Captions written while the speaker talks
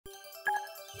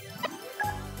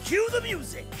Cue the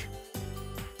music!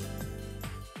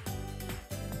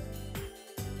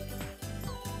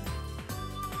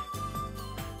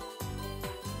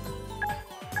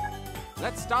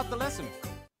 Let's start the lesson.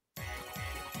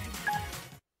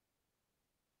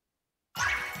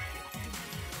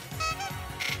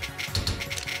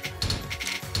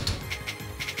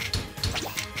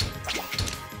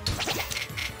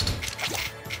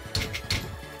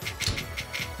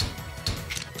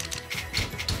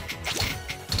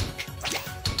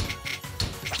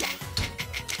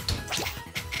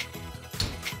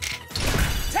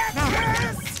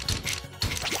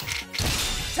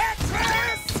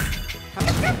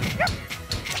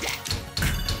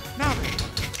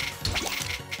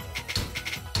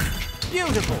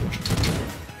 Beautiful.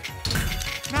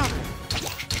 Now then.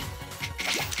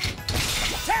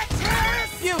 Tetris!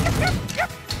 Beautiful.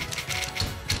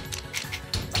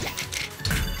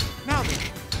 Now then.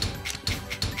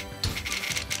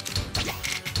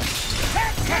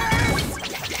 Tetris!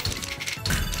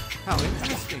 How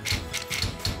interesting.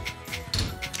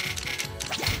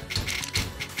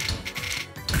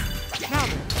 Now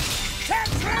then.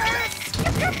 Tetris!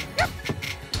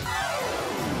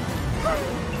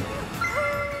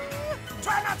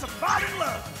 Try not to fall in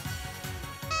love.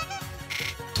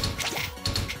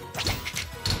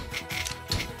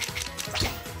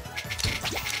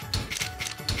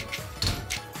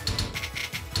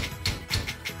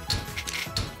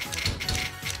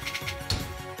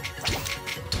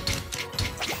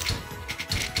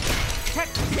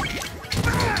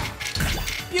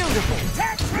 Beautiful.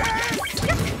 Tetris!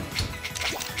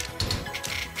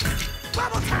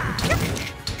 Bubble time!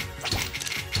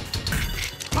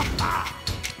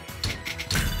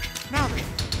 Now then.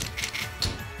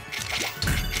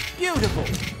 Beautiful.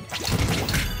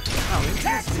 How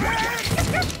interesting.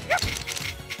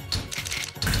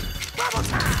 Bubble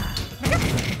time!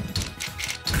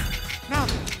 Now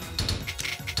then.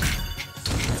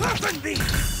 Surfing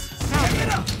beats! Now Step then.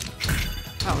 it up!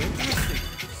 How interesting.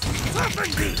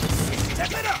 Surfing beats!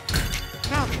 Step it up!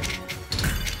 Now then.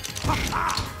 Ha ha!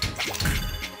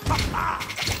 Ha ha!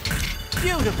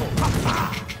 Beautiful. Ha ha!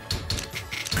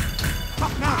 Ha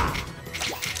ha!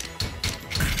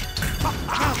 Ha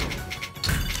ha! Now then.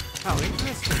 How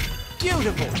interesting.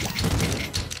 Beautiful.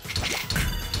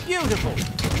 Beautiful.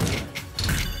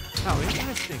 How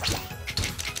interesting.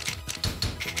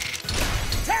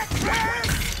 Tetris!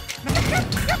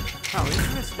 How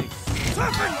interesting.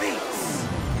 Surfing beats!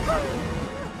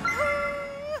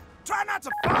 Try not to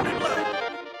fall in love.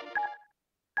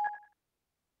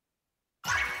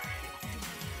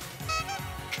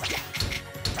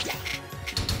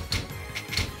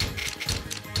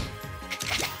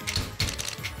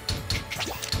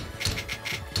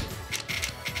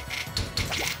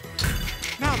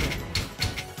 Now then.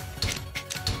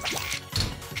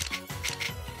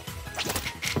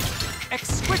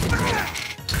 Exquisite.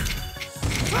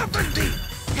 Surfing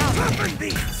beats! Now then. Surfing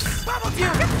beats! Bubble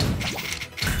time!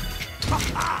 Ha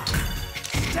ha!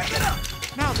 Step it up!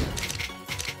 Now then.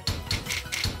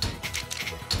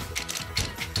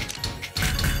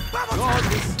 Bubble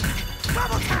Gorgeous. time!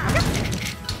 Bubble time!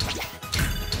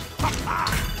 Ha ha!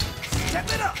 Step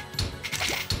it up!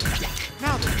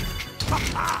 Now then. Ha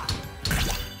ha!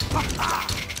 Ha ha!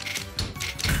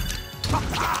 Ha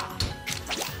ha!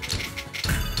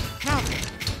 Now then.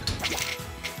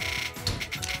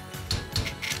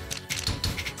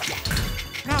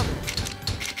 Now then.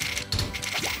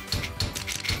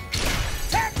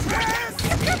 Tetris!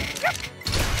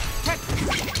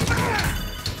 Tetris.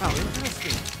 How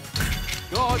interesting.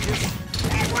 Gorgeous.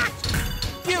 Hey, watch!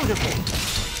 Beautiful.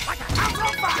 Like a house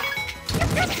on fire!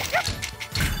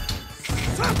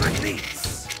 Surfing beats!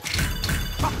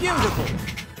 Ha ha! Beautiful.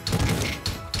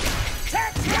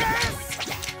 Tetris!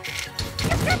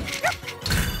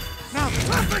 Now then.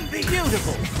 Surfing beats!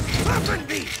 Beautiful. Surfing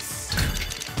beats!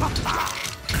 Ha ha!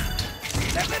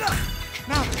 Step it up!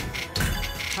 Now then.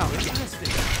 How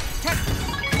interesting. Tetris.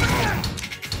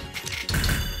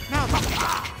 Now then.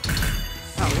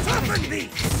 How Surfing interesting.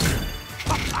 beats!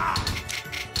 Ha ha!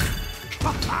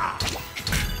 Ha ha!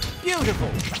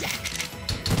 Beautiful.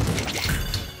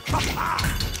 Ha ha!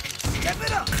 Step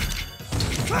it up!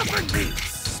 Surfing beats!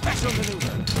 Special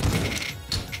maneuver.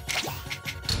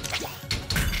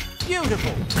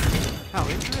 Beautiful. How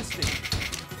interesting.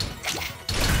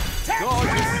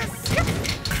 Tetris!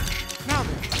 Now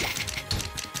then.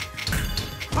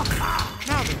 Ha ha!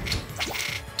 Now then.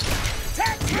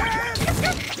 Tetris!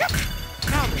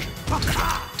 Now then. Ha ha!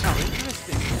 How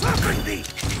interesting. Surfing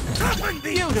beats! Surfing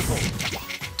beats! Beautiful.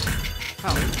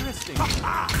 How interesting. Ha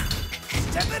ha!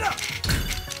 Step it up!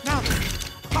 Now then.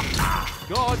 Ha ha!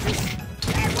 Gorgeous.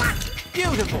 And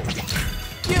Beautiful.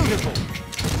 Beautiful.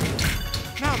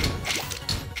 Now then.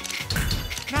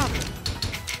 Now then.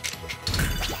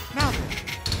 Now then.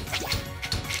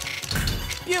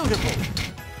 Beautiful.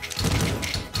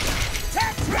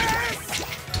 Tetris!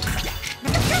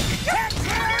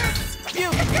 Tetris!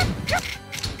 Beautiful.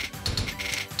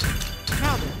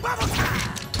 Now then. Bubble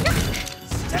time!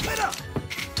 Step it up!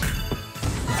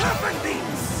 Surfing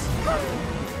beats!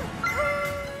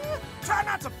 Try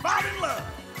not to fall in love!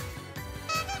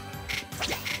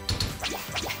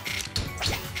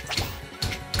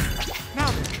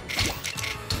 Now then.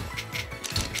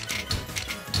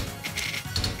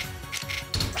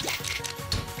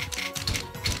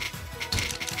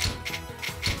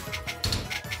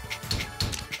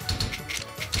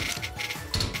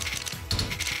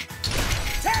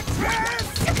 Tetris!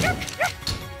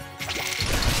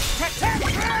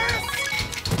 Tetris!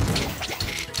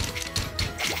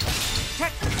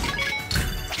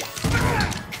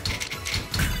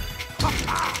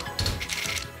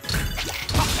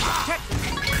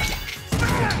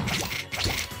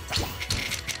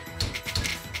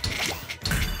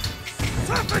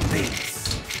 Surfing beats!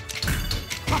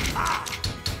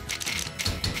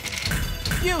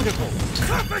 Beautiful.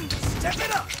 Surfing! Step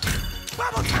it up!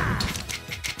 Bubble time!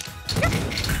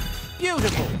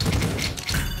 Beautiful.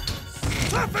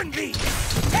 Surfing beats!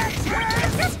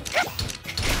 Tetris!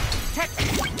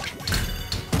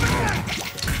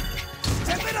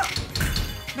 Step it up!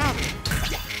 Now then.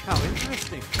 How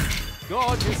interesting.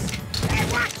 Gorgeous. Hey,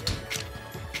 watch!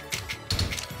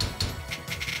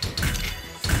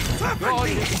 Surfing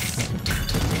Gorgeous. beats!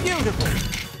 Beautiful.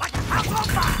 Like a house on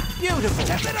fire! Beautiful.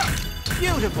 Step it up!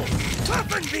 Beautiful.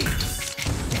 Surfing beats!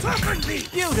 Surfing beats!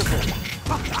 Beautiful.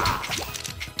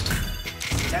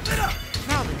 Step it up!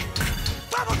 Now then.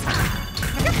 Bubble time!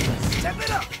 Step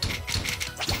it up!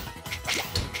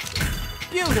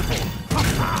 Beautiful.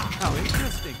 How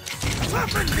interesting.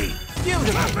 Surfing beats!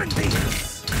 Beautiful. Surfing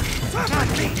beats!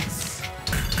 Surfing beats!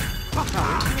 How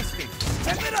interesting.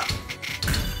 Step it up!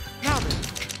 Now then.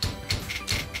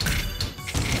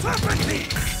 Surfing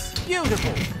beats!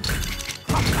 Beautiful.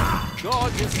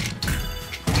 Gorgeous.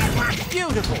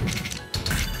 Beautiful.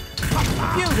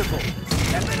 Beautiful.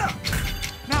 Step it up!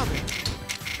 Now then.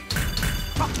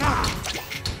 Now then.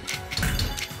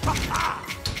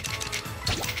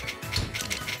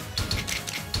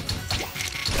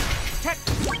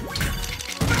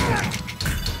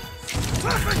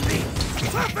 Surfing beats!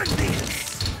 Surfing beats!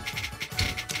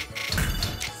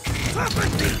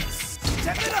 Surfing beats!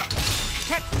 Step it up!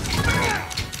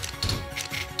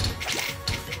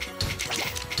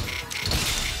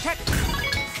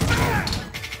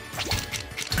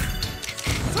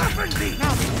 Surfing beats!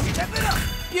 Now then. Step it up!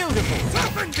 Beautiful.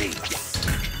 Surfing beats!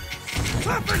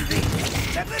 Surfing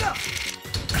beats! Step it up!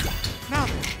 Now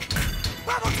then.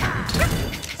 Bubble time!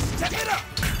 Step it up!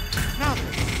 Now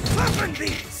then. Surfing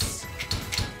beats!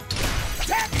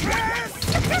 Tetris!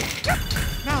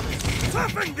 Now then.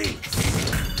 Surfing beats!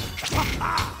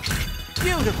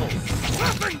 Beautiful.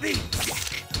 Surfing beats!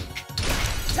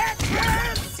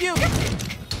 Tetris! Beautiful.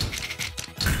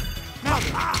 Now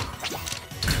then.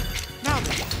 Now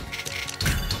then.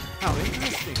 How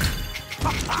interesting.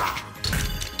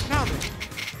 Now then.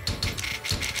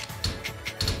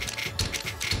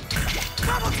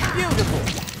 Bubble time! Beautiful.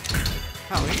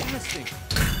 How interesting.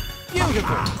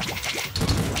 Beautiful.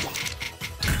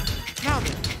 Now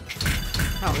then.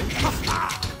 How interesting.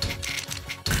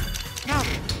 Now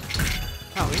then.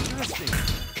 How interesting.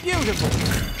 Beautiful.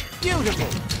 Beautiful.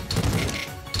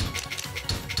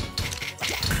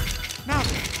 Now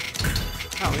then.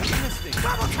 How interesting.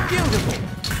 Bubble time! Beautiful.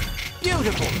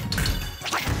 Beautiful.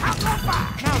 Like a house on fire!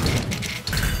 Now then.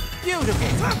 Beautiful.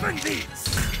 Surfing beats!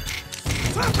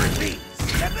 Surfing beats!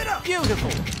 Step it up!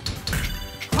 Beautiful.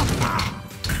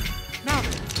 Now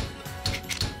then.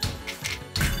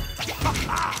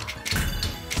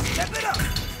 Step it up!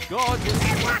 Gorgeous.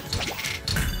 Hey, watch!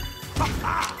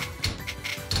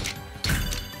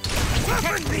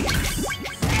 Surfing beats!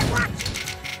 Hey, watch!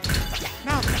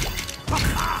 Now then.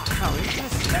 How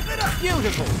interesting. Step it up!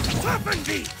 Beautiful. Surfing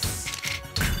beats!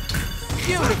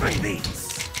 Beautiful. Surfing beats!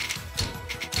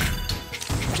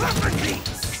 Surfing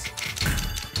beats!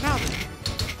 Now then.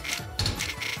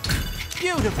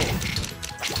 Beautiful.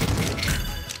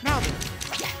 Now then.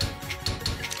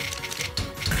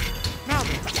 Now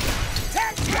then.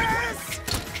 Tetris!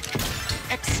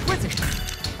 Exquisite.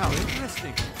 How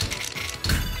interesting.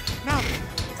 Now then.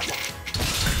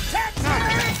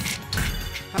 Tetris!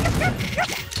 Now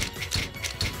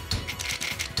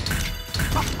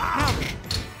then.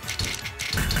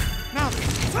 Now then.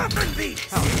 Surfing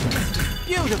beats! How interesting.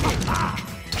 Beautiful.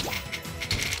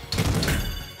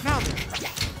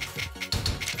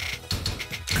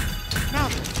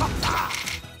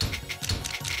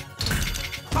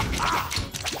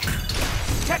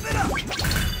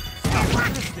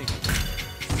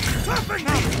 Surfing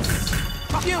beats!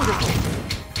 Beautiful!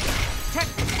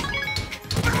 Tetris!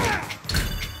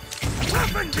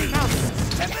 Surfing beats!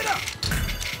 Step it up!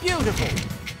 Beautiful!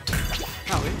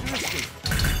 How interesting!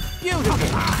 Beautiful!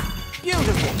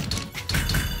 Beautiful!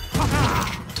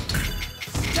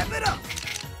 Step it up!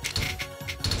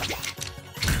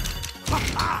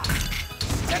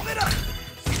 Step it up!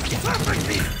 Surfing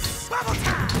beats! Bubble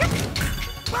time!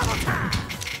 Bubble time!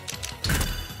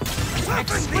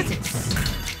 Surfing beats!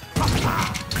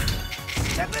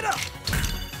 Step it up!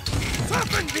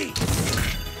 Surfing beats!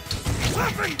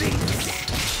 Surfing beats!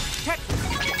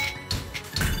 Tetris!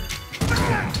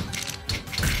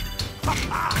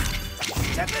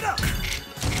 Step it up!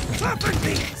 Surfing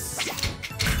beats!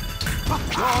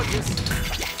 Gorgeous!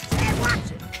 And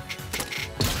watch it!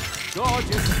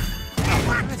 Gorgeous! How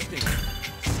interesting!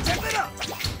 Step it up!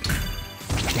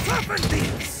 Surfing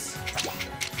beats!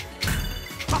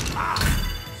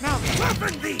 Now then!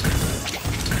 Surfing beats!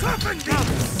 Surfing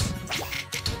beats!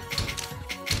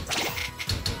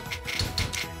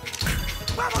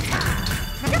 Bubble time!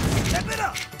 Step it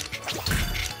up!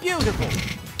 Beautiful!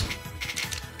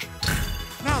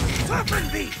 Now then! Surfing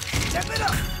beat! Step it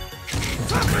up!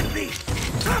 Surfing beat!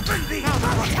 Surfing beat! Now then.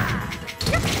 Bubble time!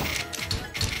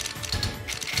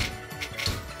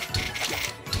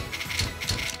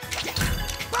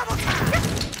 Bubble time!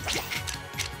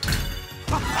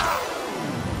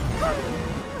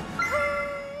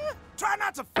 Try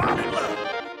not to fall in love!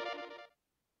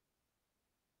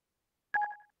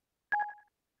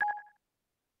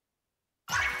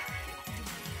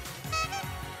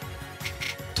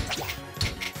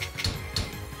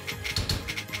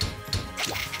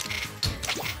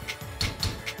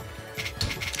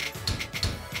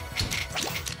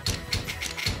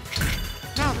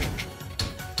 Now then!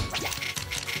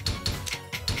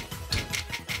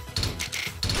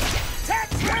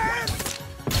 Tetris!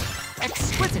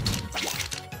 Exquisite!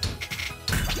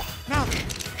 Now then!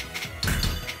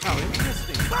 How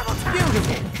interesting! Bubble time!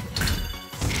 Beautiful!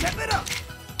 Step it up!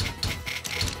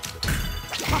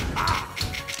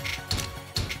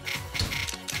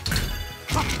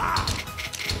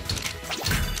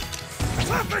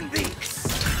 Surfing beats!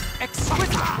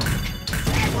 Exquisite!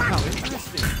 How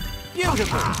interesting!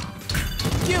 Beautiful!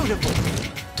 Beautiful!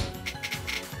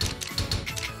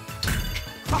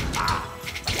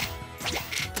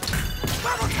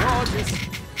 Bubble time! Gorgeous!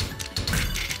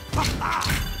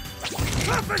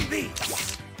 Surfing beats!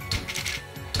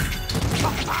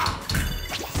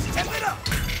 Step it up!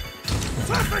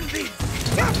 Surfing beats!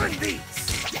 Surfing beats!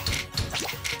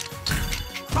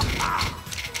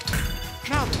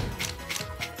 Now then!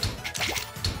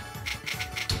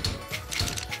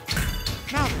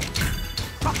 Now then!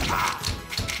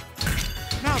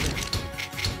 Now then!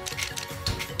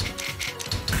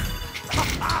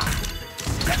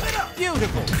 Step it up!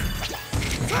 Beautiful!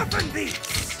 Surfing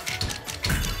beats!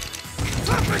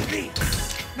 Surfing beats!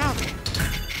 Now then!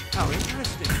 How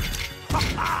interesting!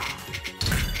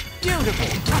 Beautiful!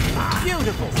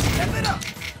 Beautiful! Step it up!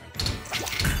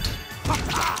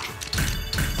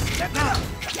 Step it up!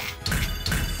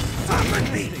 Surfing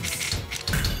beats!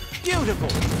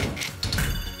 Beautiful!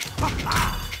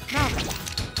 Now then!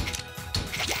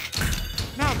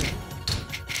 Now then!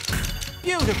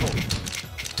 Beautiful!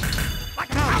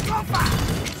 Like a house on fire!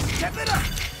 Step it up!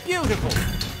 Beautiful!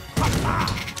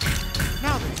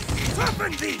 Now then!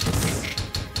 Surfing beats!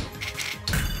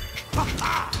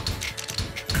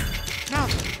 Now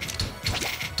then!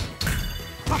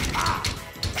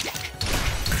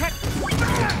 Tetris!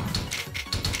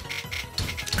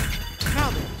 Now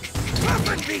then!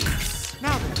 Surfing beats!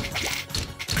 Now then!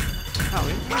 How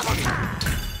Bubble interesting! time!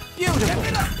 Beautiful! Step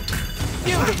it up!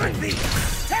 Beautiful! Surfing beats!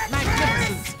 Tetris!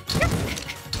 Magnificent!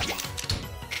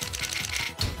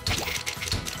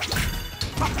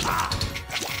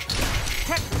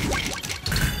 Tetris!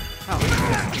 How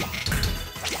interesting!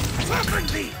 Surfing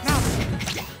beats! Now then!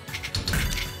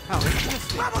 How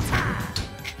interesting! Bubble time!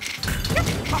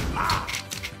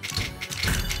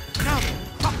 Now then!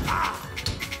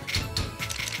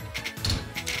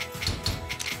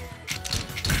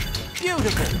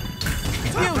 Beautiful!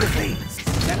 Surfing Beautiful! beats!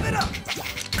 Step it up!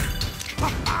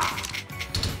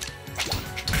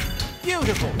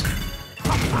 Beautiful!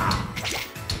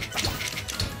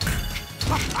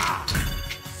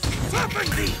 Surfing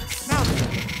beats! Now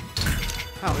then!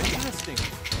 How interesting!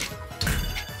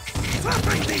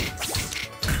 Surfing beats!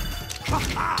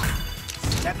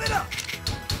 Step it up!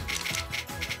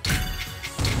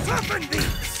 Surfing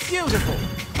beats! Beautiful!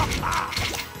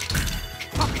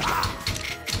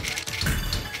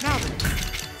 Now then!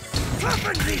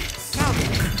 Surfing beats! Now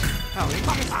then! How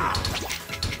interesting!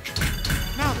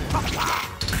 Now then!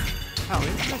 How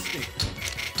interesting.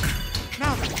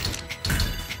 Now then.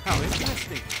 How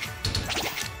interesting.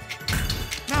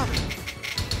 Now then.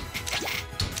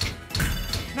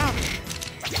 Now then.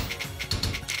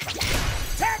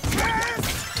 Tetris!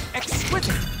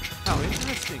 Exquisite. How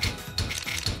interesting.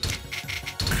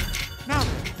 Now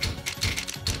then.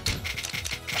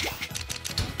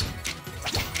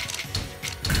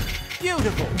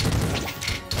 Beautiful.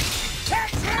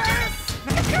 Tetris!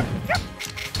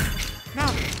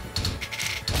 Now then.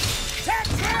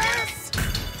 Tetris!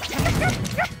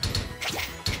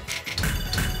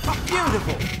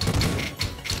 Beautiful.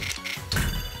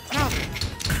 Now then.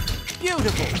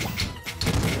 Beautiful.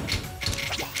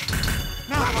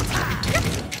 Now then.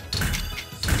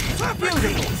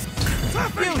 Beautiful.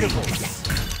 Beautiful.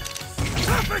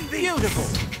 Beautiful.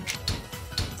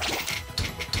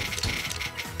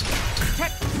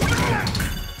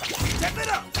 Step it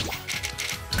up!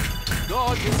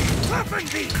 Gorgeous. Serpent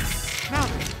beats! Now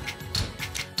then.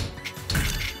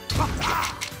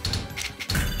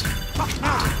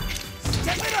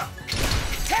 Step it up!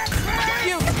 Tetris!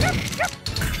 Beautiful.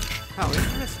 How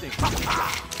interesting.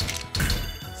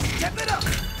 Step it up!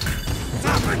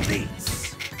 Serpent beats!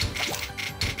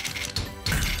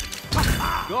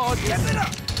 Gorgeous. Step it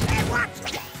up! Hey, watch!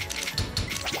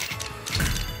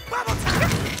 Bubble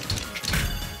time!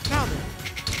 Now then.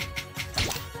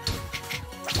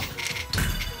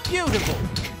 Beautiful.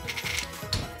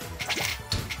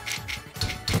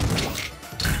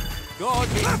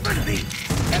 Gorgeous. Serpent beats!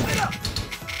 Step it up!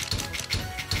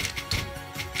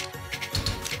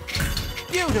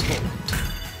 Beautiful.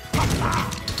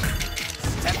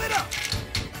 Step it up!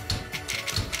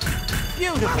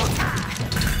 Beautiful.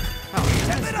 How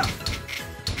Step interesting. it up!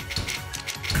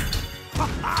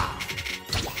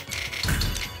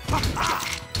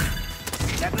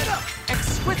 Step it up!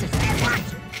 Exquisite. Hey, watch!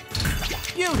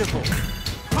 Beautiful.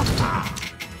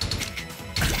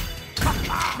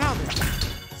 Now then.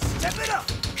 Step it up!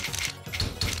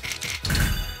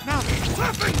 Now then.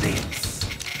 Serpent beats!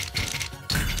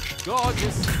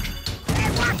 Gorgeous. Hey,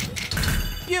 watch!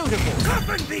 Beautiful.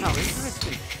 Serpent How beats!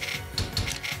 interesting.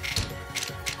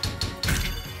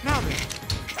 Now then.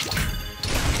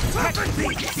 Serpent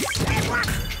beats! Hey,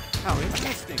 watch! How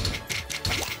interesting.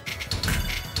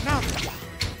 Now then.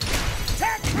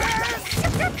 Tetris!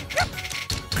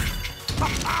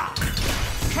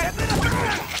 Step it up!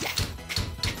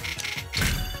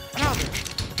 Now then.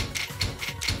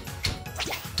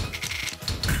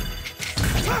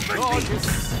 Serpent Gorgeous.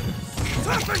 beats!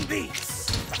 Serpent beats!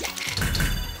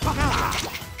 Now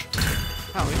then.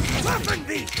 How interesting. Serpent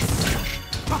beats!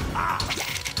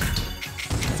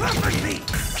 Serpent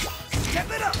beats! Step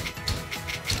it up!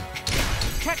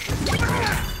 Tetris.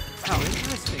 How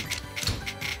interesting.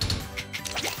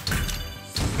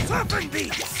 Serpent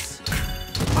beats!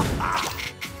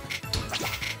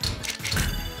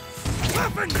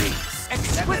 Serpent beats!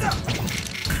 Step it up!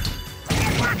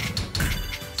 Hey, watch!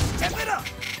 Step it up!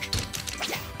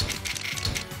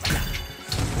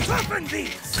 Serpent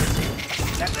beats!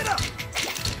 Step it up!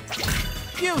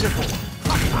 Beautiful.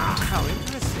 How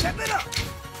interesting. Step it up!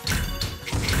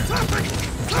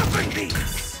 Serpent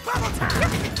beats! Bubble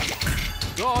time!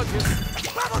 Gorgeous.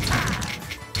 Bubble time!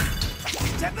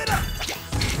 Step it up!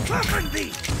 Serpent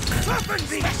beats! Serpent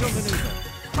beats! Special maneuver.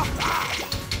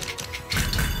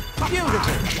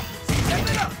 Beautiful. Step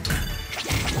it up!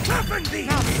 Serpent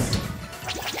Now beats! then.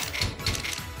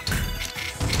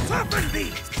 Serpent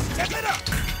beats! Step it up!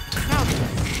 Now then.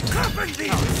 Serpent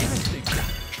How beats! interesting.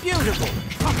 Beautiful.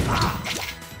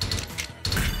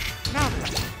 Now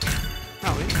then.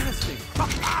 How interesting.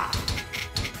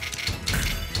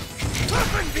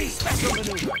 Serpent beats! Special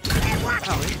maneuver. Hey, watch!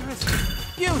 How interesting.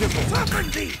 Beautiful. Serpent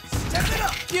beats! Step it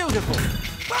up! Beautiful.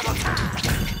 Bubble time!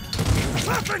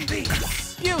 Serpent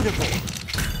beats! Beautiful.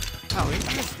 How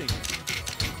interesting.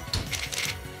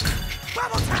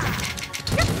 Bubble time!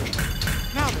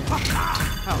 Now then.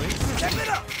 How interesting. Step it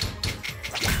up!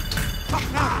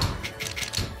 Now then.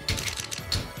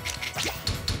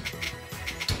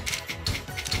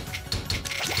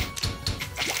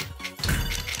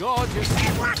 Gorgeous.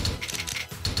 Hey, watch!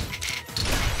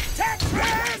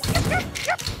 Tetris!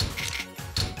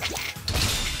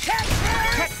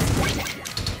 Tetris!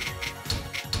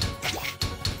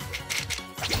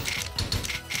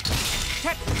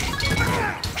 Tetris.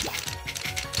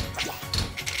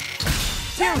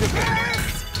 Beautiful.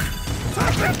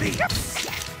 Serpent beats!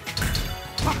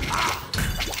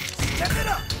 Step it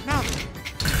up! Now then.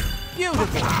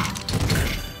 Beautiful.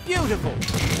 Beautiful.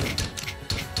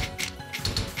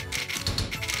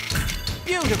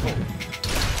 Beautiful.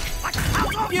 Like a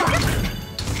house on fire! Beautiful.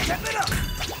 Step it up!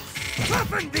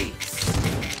 Serpent beats!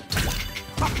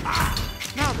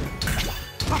 Now then.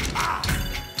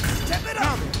 Step it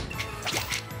Now up. then.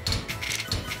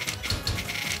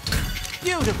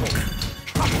 Beautiful.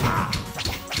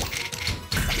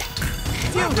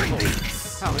 Different Beautiful.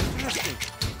 beats. How interesting.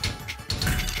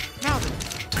 Now then.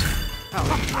 How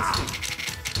interesting.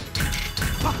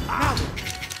 Now then.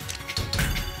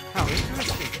 How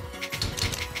interesting.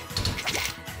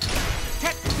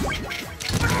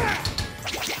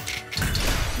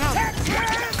 Now then.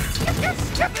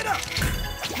 Step it up.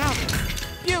 Now then.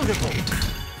 Beautiful.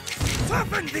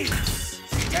 Different beats.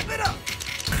 Step it up.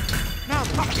 Now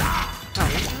then. How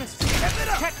interesting. Step it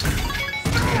up.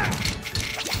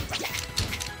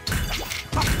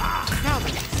 Now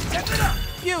then. Step it up.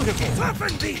 Beautiful.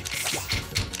 Different beats.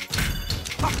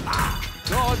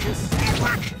 Gorgeous.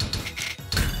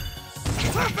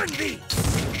 Different beats.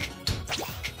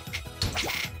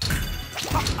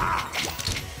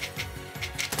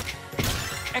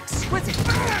 Exquisite.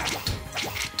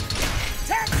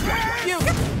 Tetris.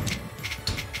 Beautiful.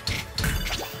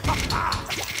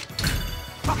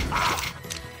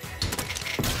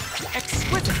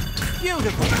 Exquisite.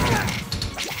 Beautiful.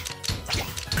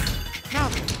 Now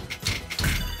then.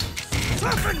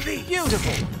 Different beats.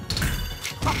 Beautiful.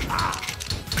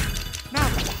 Now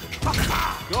then.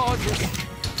 Gorgeous.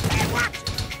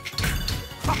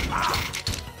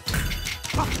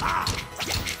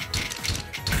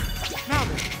 Now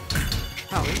then.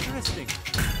 How interesting.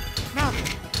 Now then.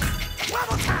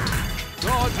 Level time.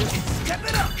 Gorgeous. Step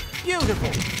it up.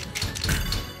 Beautiful.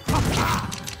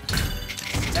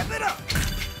 Step it up.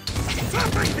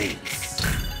 Different beats.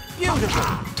 Beautiful.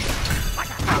 Like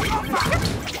a house on fire.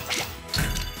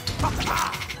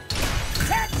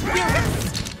 Tetris.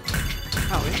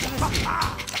 How interesting.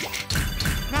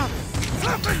 Now then.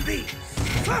 Different beats.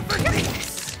 Different beats.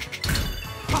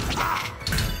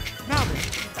 Now then.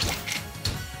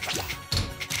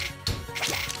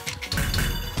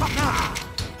 Now then.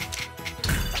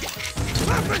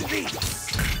 Different beats.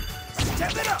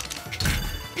 Step it up.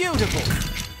 Beautiful.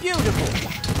 Beautiful.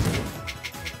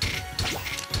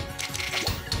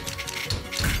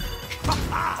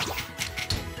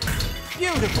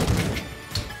 Beautiful.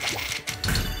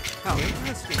 How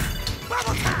interesting.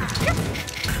 Bubble time.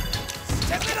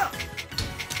 Step it up.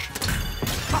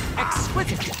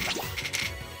 Exquisite.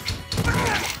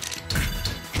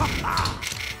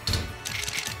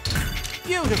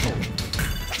 Beautiful.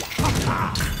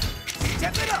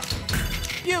 Step it up.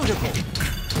 Beautiful.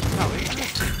 How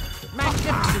interesting.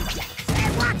 Magnificent.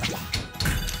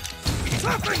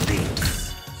 Different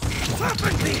beats.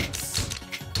 Different beats.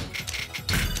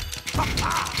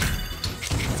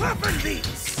 Different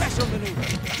beats. Special maneuver.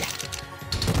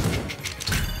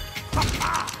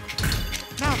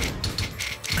 Now then.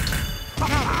 Now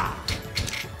then.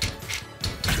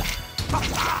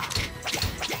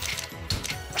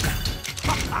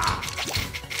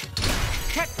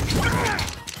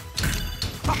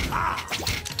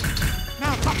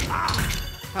 Now then.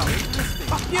 How interesting.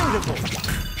 Beautiful.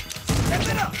 Step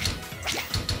it up.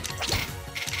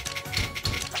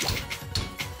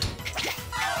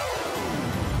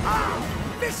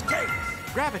 This case.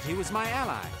 Gravity was my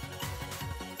ally.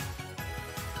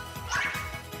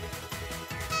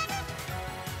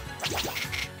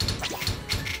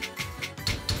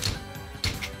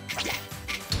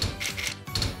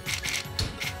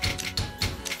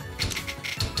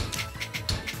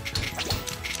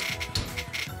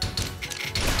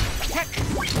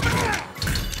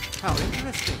 How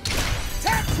interesting.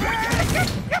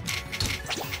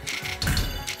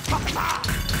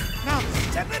 Now then.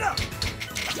 Step it up.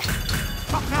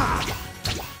 Now then.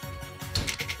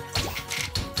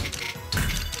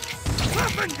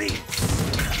 Different beats.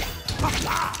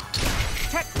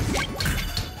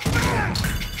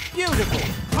 Beautiful.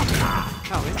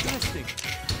 How interesting.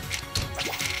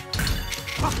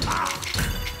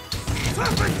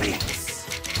 Different beats.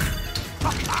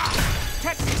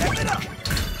 Step it up.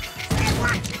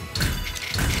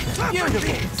 Different Beautiful.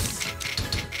 beats.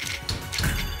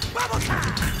 Bubble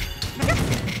time.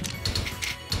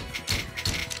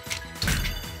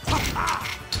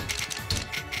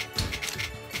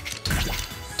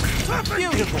 Different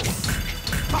Beautiful. beats.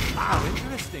 How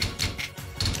interesting.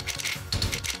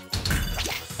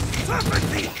 Different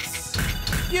beats.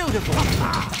 Beautiful.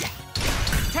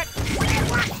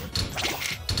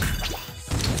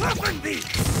 Different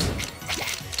beats.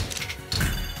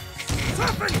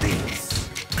 Different beats.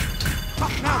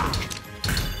 Now then.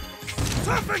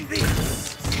 Different beats.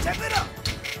 Step it up.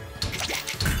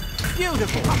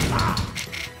 Beautiful.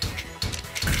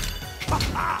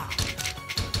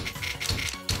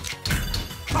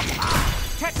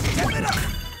 Step it up.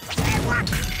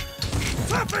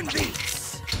 Nothing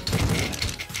beats!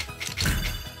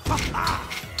 Ha-ha!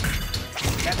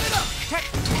 Step it up!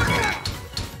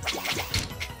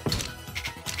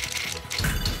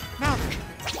 Now then.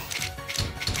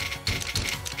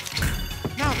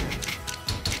 Now then.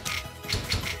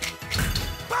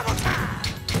 Bubble time!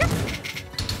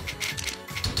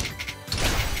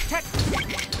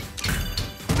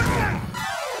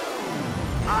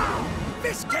 Ah!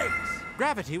 This case!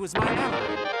 Gravity was my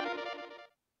ally.